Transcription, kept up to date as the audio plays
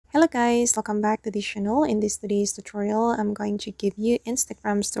Hello guys, welcome back to the channel. In this today's tutorial, I'm going to give you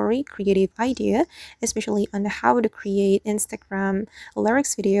Instagram story creative idea, especially on how to create Instagram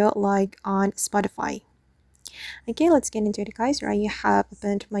lyrics video like on Spotify. Okay, let's get into it guys. Right, you have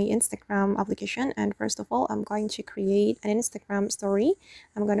opened my Instagram application, and first of all, I'm going to create an Instagram story.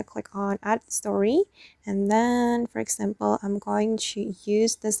 I'm going to click on add story, and then for example, I'm going to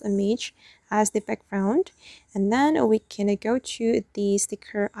use this image as the background, and then we can go to the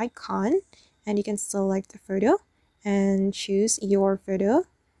sticker icon and you can select a photo and choose your photo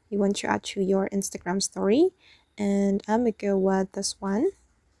you want to add to your Instagram story, and I'm gonna go with this one.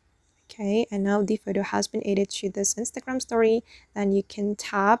 Okay, and now the photo has been added to this Instagram story. Then you can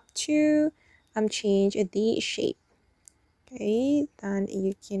tap to change the shape. Okay, then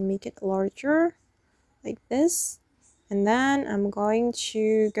you can make it larger like this. And then I'm going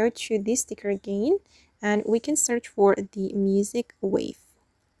to go to this sticker again, and we can search for the music wave.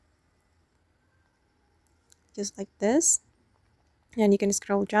 Just like this. And you can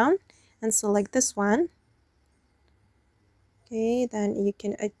scroll down and select this one. Okay, then you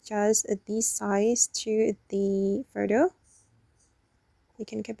can adjust the size to the photo. You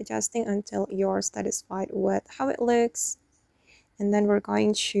can keep adjusting until you're satisfied with how it looks. And then we're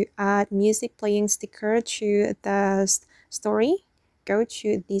going to add music playing sticker to the story. Go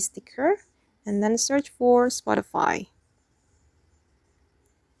to the sticker and then search for Spotify.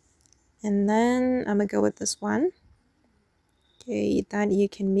 And then I'm gonna go with this one. Okay, then you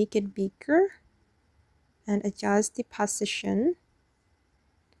can make it bigger and adjust the position.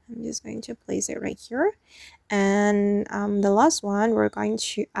 I'm just going to place it right here. And the last one, we're going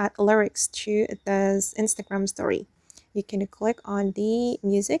to add lyrics to this Instagram story. You can click on the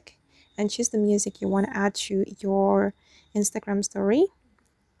music and choose the music you want to add to your Instagram story.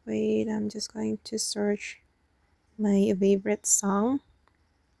 Wait, I'm just going to search my favorite song.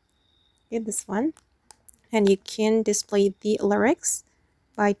 Okay, this one. And you can display the lyrics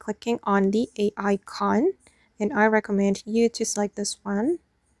by clicking on the A icon. And I recommend you to select this one.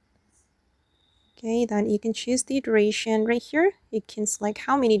 Okay, then you can choose the duration right here. You can select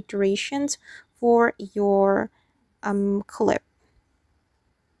how many durations for your clip.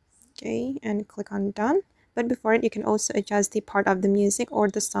 Okay, and click on done. But before it, you can also adjust the part of the music or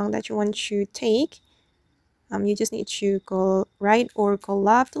the song that you want to take. You just need to go right or go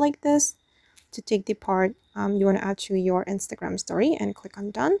left like this to take the part you want to add to your Instagram story, and click on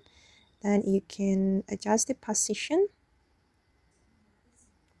done. Then you can adjust the position.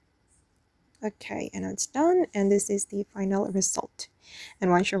 Okay, and it's done, and this is the final result.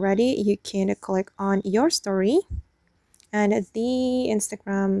 And once you're ready, you can click on your story, and the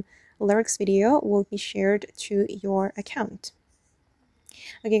Instagram lyrics video will be shared to your account.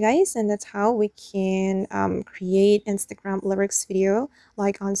 Okay guys, and that's how we can create Instagram lyrics video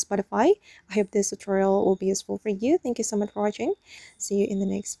like on Spotify. I hope this tutorial will be useful for you. Thank you so much for watching. See you in the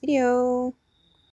next video.